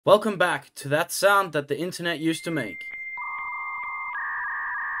Welcome back to that sound that the internet used to make.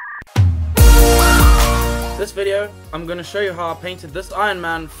 This video, I'm going to show you how I painted this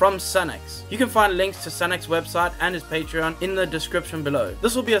Ironman from Sanex. You can find links to Sanex's website and his Patreon in the description below.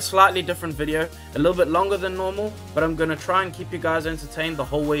 This will be a slightly different video, a little bit longer than normal, but I'm going to try and keep you guys entertained the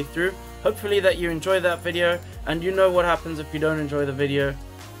whole way through. Hopefully that you enjoy that video, and you know what happens if you don't enjoy the video.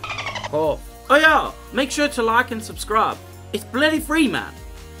 Oh yeah, make sure to like and subscribe. It's bloody free, man.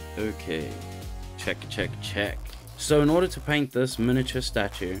 Okay, check. So in order to paint this miniature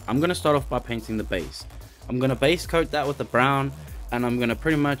statue, I'm going to start off by painting the base. I'm going to base coat that with the brown, and I'm going to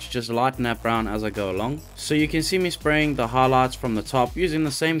pretty much just lighten that brown as I go along. So you can see me spraying the highlights from the top using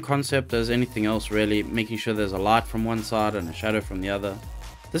the same concept as anything else really, making sure there's a light from one side and a shadow from the other.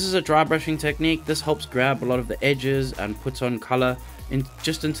 This is a dry brushing technique. This helps grab a lot of the edges and puts on color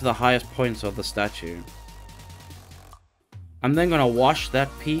just into the highest points of the statue. I'm then going to wash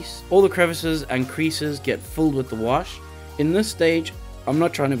that piece. All the crevices and creases get filled with the wash. In this stage, I'm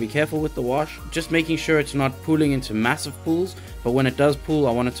not trying to be careful with the wash, just making sure it's not pooling into massive pools, but when it does pool,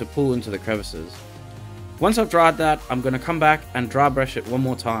 I want it to pool into the crevices. Once I've dried that, I'm going to come back and dry brush it one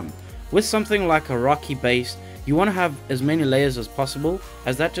more time. With something like a rocky base, you want to have as many layers as possible,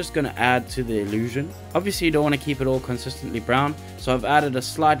 as that's just going to add to the illusion. Obviously you don't want to keep it all consistently brown, so I've added a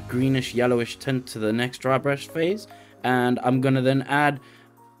slight greenish yellowish tint to the next dry brush phase, and I'm going to then add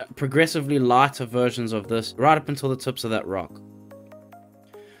progressively lighter versions of this right up until the tips of that rock.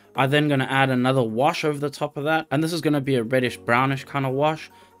 I'm then going to add another wash over the top of that, and this is going to be a reddish brownish kind of wash.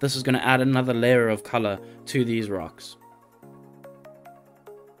 This is going to add another layer of color to these rocks.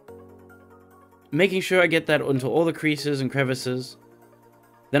 Making sure I get that into all the creases and crevices.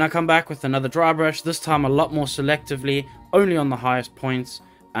 Then I come back with another dry brush, this time a lot more selectively, only on the highest points,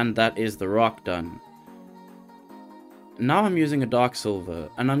 and that is the rock done. Now I'm using a dark silver,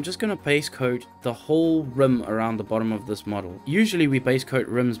 and I'm just going to base coat the whole rim around the bottom of this model. Usually we base coat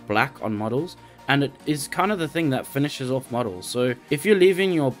rims black on models, and it is kind of the thing that finishes off models. So if you're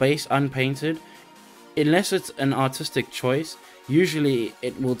leaving your base unpainted, unless it's an artistic choice, usually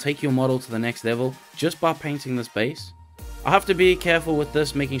it will take your model to the next level just by painting this base. I have to be careful with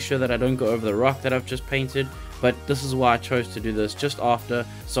this, making sure that I don't go over the rock that I've just painted, but this is why I chose to do this just after,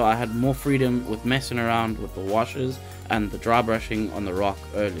 so I had more freedom with messing around with the washes and the dry brushing on the rock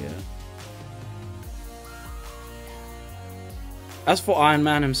earlier. As for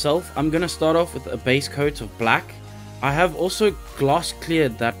Ironman himself, I'm going to start off with a base coat of black. I have also gloss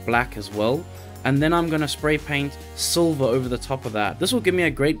cleared that black as well, and then I'm going to spray paint silver over the top of that. This will give me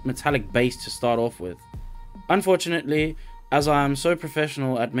a great metallic base to start off with. Unfortunately, as I am so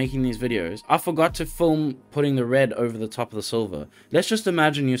professional at making these videos, I forgot to film putting the red over the top of the silver. Let's just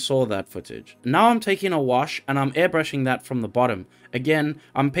imagine you saw that footage. Now I'm taking a wash and I'm airbrushing that from the bottom. Again,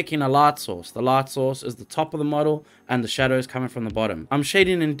 I'm picking a light source. The light source is the top of the model and the shadows coming from the bottom. I'm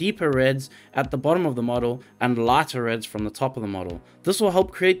shading in deeper reds at the bottom of the model and lighter reds from the top of the model. This will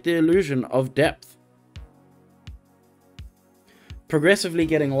help create the illusion of depth. Progressively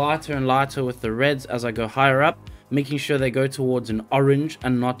getting lighter and lighter with the reds as I go higher up, making sure they go towards an orange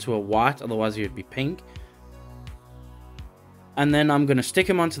and not to a white, otherwise you'd be pink. And then I'm going to stick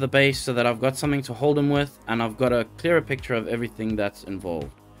them onto the base so that I've got something to hold them with, and I've got a clearer picture of everything that's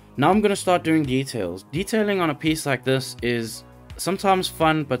involved. Now I'm going to start doing details. Detailing on a piece like this is sometimes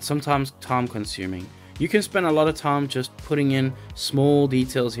fun, but sometimes time consuming. You can spend a lot of time just putting in small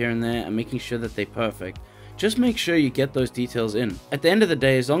details here and there and making sure that they're perfect. Just make sure you get those details in. At the end of the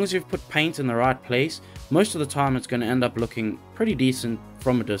day, as long as you've put paint in the right place, most of the time it's going to end up looking pretty decent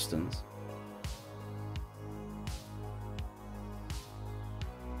from a distance.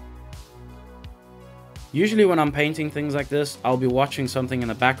 Usually when I'm painting things like this, I'll be watching something in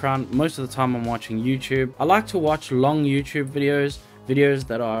the background. Most of the time I'm watching YouTube. I like to watch long YouTube videos, videos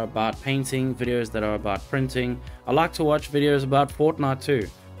that are about painting, videos that are about printing. I like to watch videos about Fortnite too.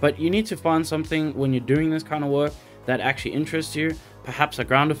 But you need to find something when you're doing this kind of work that actually interests you, perhaps a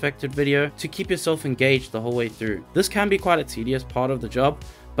ground affected video, to keep yourself engaged the whole way through. This can be quite a tedious part of the job,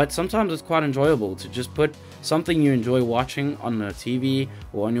 but sometimes it's quite enjoyable to just put something you enjoy watching on the TV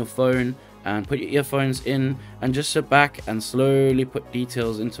or on your phone and put your earphones in and just sit back and slowly put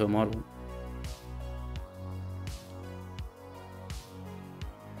details into a model.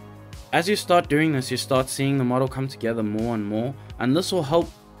 As you start doing this, you start seeing the model come together more and more, and this will help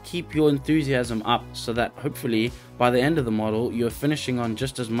keep your enthusiasm up so that hopefully by the end of the model you're finishing on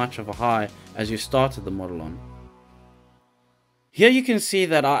just as much of a high as you started the model on. Here you can see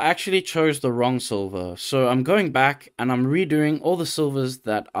that I actually chose the wrong silver, so I'm going back and I'm redoing all the silvers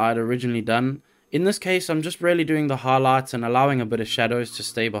that I'd originally done In this case, I'm just really doing the highlights and allowing a bit of shadows to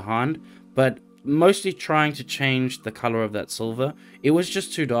stay behind, but mostly trying to change the color of that silver. It was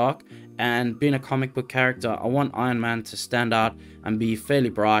just too dark, and being a comic book character, I want Iron Man to stand out and be fairly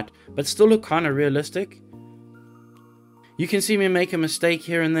bright, but still look kind of realistic. You can see me make a mistake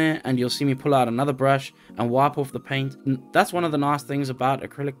here and there, and you'll see me pull out another brush and wipe off the paint. That's one of the nice things about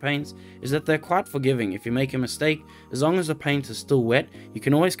acrylic paints, is that they're quite forgiving. If you make a mistake, as long as the paint is still wet, you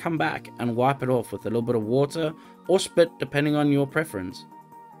can always come back and wipe it off with a little bit of water or spit, depending on your preference.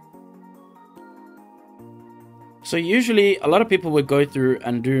 So usually a lot of people would go through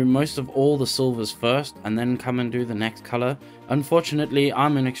and do most of all the silvers first and then come and do the next color. Unfortunately,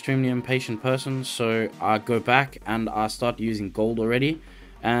 I'm an extremely impatient person, so I go back and I start using gold already.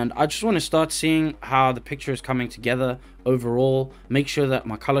 And I just want to start seeing how the picture is coming together overall, make sure that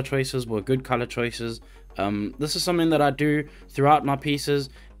my color choices were good color choices. This is something that I do throughout my pieces.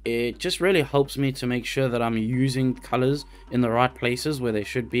 It just really helps me to make sure that I'm using colors in the right places where they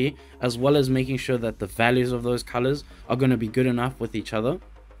should be, as well as making sure that the values of those colors are going to be good enough with each other.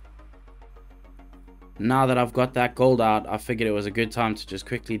 Now that I've got that gold out, I figured it was a good time to just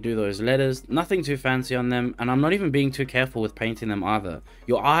quickly do those letters. Nothing too fancy on them, and I'm not even being too careful with painting them either.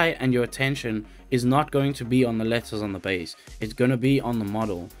 Your eye and your attention is not going to be on the letters on the base. It's going to be on the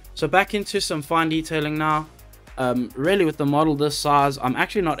model. So back into some fine detailing now. Really, with the model this size, I'm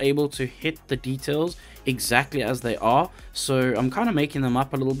actually not able to hit the details exactly as they are, so I'm kind of making them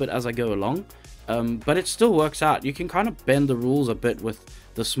up a little bit as I go along, but it still works out. You can kind of bend the rules a bit with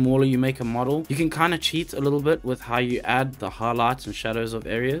the smaller you make a model. You can kind of cheat a little bit with how you add the highlights and shadows of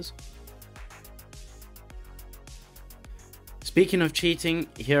areas. Speaking of cheating,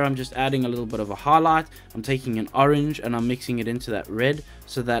 here I'm just adding a little bit of a highlight. I'm taking an orange and I'm mixing it into that red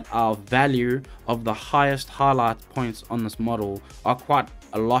so that our value of the highest highlight points on this model are quite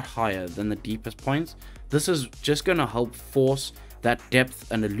a lot higher than the deepest points. This is just going to help force that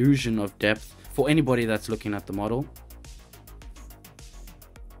depth and illusion of depth for anybody that's looking at the model.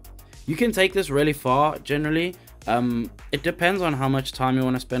 You can take this really far generally. It depends on how much time you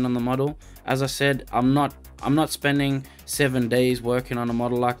want to spend on the model. As I said, I'm not spending 7 days working on a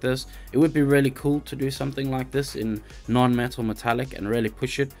model like this. It would be really cool to do something like this in non-metal metallic and really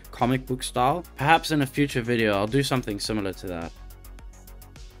push it comic book style. Perhaps in a future video I'll do something similar to that.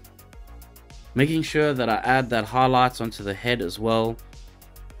 Making sure that I add that highlights onto the head as well.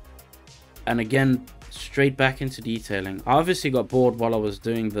 And again, straight back into detailing. I obviously got bored while I was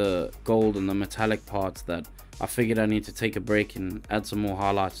doing the gold and the metallic parts that I figured I need to take a break and add some more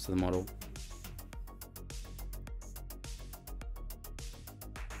highlights to the model.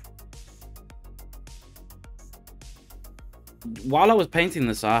 While I was painting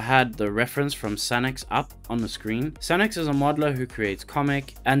this, I had the reference from Sanex up on the screen. Sanex is a modeler who creates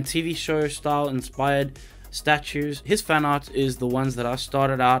comic and TV show style inspired statues. His fan art is the ones that I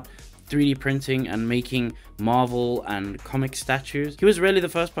started out 3D printing and making Marvel and comic statues. He was really the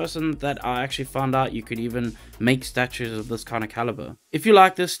first person that I actually found out you could even make statues of this kind of caliber. If you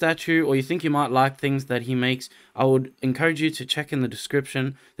like this statue or you think you might like things that he makes, I would encourage you to check in the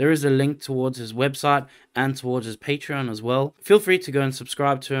description. There is a link towards his website and towards his Patreon as well. Feel free to go and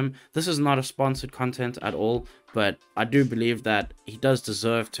subscribe to him. This is not a sponsored content at all, but I do believe that he does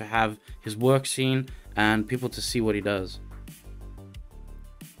deserve to have his work seen and people to see what he does.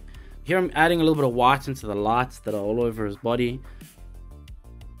 Here I'm adding a little bit of white into the lights that are all over his body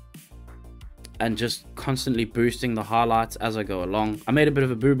and just constantly boosting the highlights as I go along. I made a bit of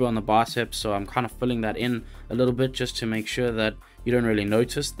a boo-boo on the biceps, so I'm kind of filling that in a little bit just to make sure that you don't really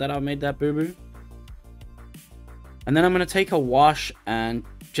notice that I made that boo-boo. And then I'm going to take a wash, and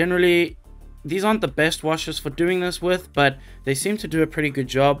generally these aren't the best washes for doing this with, but they seem to do a pretty good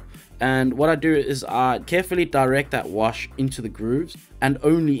job. And what I do is I carefully direct that wash into the grooves and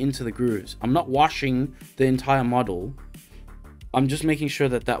only into the grooves. I'm not washing the entire model. I'm just making sure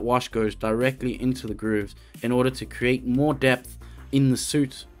that that wash goes directly into the grooves in order to create more depth in the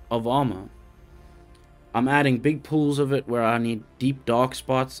suit of armor. I'm adding big pools of it where I need deep dark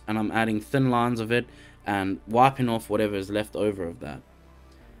spots, and I'm adding thin lines of it and wiping off whatever is left over of that.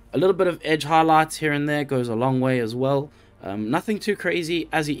 A little bit of edge highlights here and there goes a long way as well. Nothing too crazy,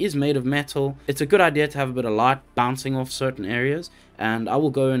 as he is made of metal. It's a good idea to have a bit of light bouncing off certain areas, and I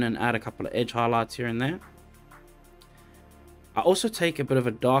will go in and add a couple of edge highlights here and there. I also take a bit of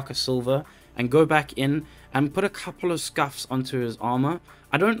a darker silver and go back in and put a couple of scuffs onto his armor.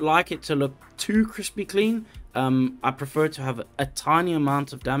 I don't like it to look too crispy clean. I prefer to have a tiny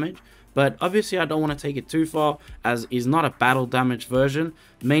amount of damage, but obviously I don't want to take it too far, as he's not a battle damage version,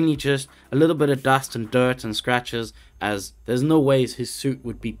 mainly just a little bit of dust and dirt and scratches, as there's no ways his suit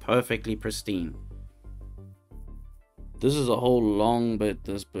would be perfectly pristine. This is a whole long bit,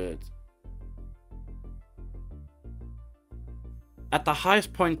 this bit. At the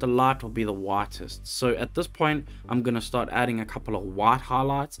highest point, the light will be the whitest. So at this point, I'm going to start adding a couple of white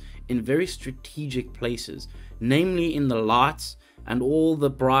highlights in very strategic places, namely in the lights and all the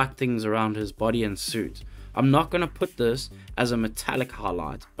bright things around his body and suit. I'm not going to put this as a metallic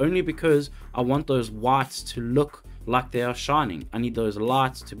highlight, only because I want those whites to look like they are shining. I need those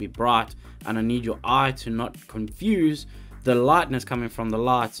lights to be bright, and I need your eye to not confuse the lightness coming from the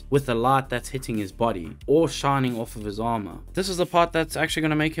lights with the light that's hitting his body or shining off of his armor. This is the part that's actually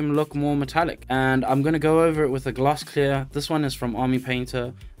going to make him look more metallic, and I'm going to go over it with a gloss clear. This one is from Army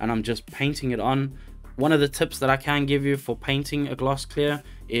Painter, and I'm just painting it on. One of the tips that I can give you for painting a gloss clear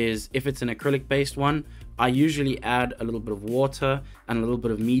is, if it's an acrylic based one, I usually add a little bit of water and a little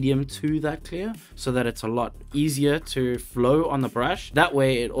bit of medium to that clear so that it's a lot easier to flow on the brush. That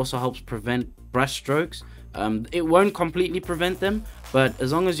way it also helps prevent brush strokes. It won't completely prevent them, but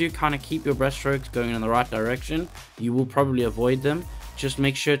as long as you kind of keep your brush strokes going in the right direction, you will probably avoid them. Just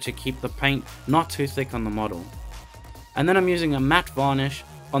make sure to keep the paint not too thick on the model. And then I'm using a matte varnish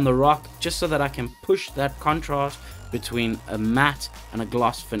on the rock just so that I can push that contrast between a matte and a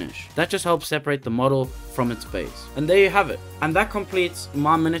gloss finish. That just helps separate the model from its base. And there you have it. And that completes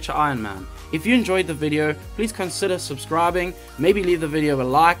my miniature Iron Man. If you enjoyed the video, please consider subscribing, maybe leave the video a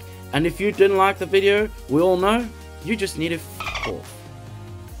like, and if you didn't like the video, we all know you just need to f off.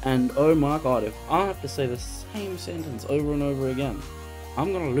 And oh my god, if I have to say the same sentence over and over again,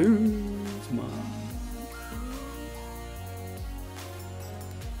 I'm gonna lose my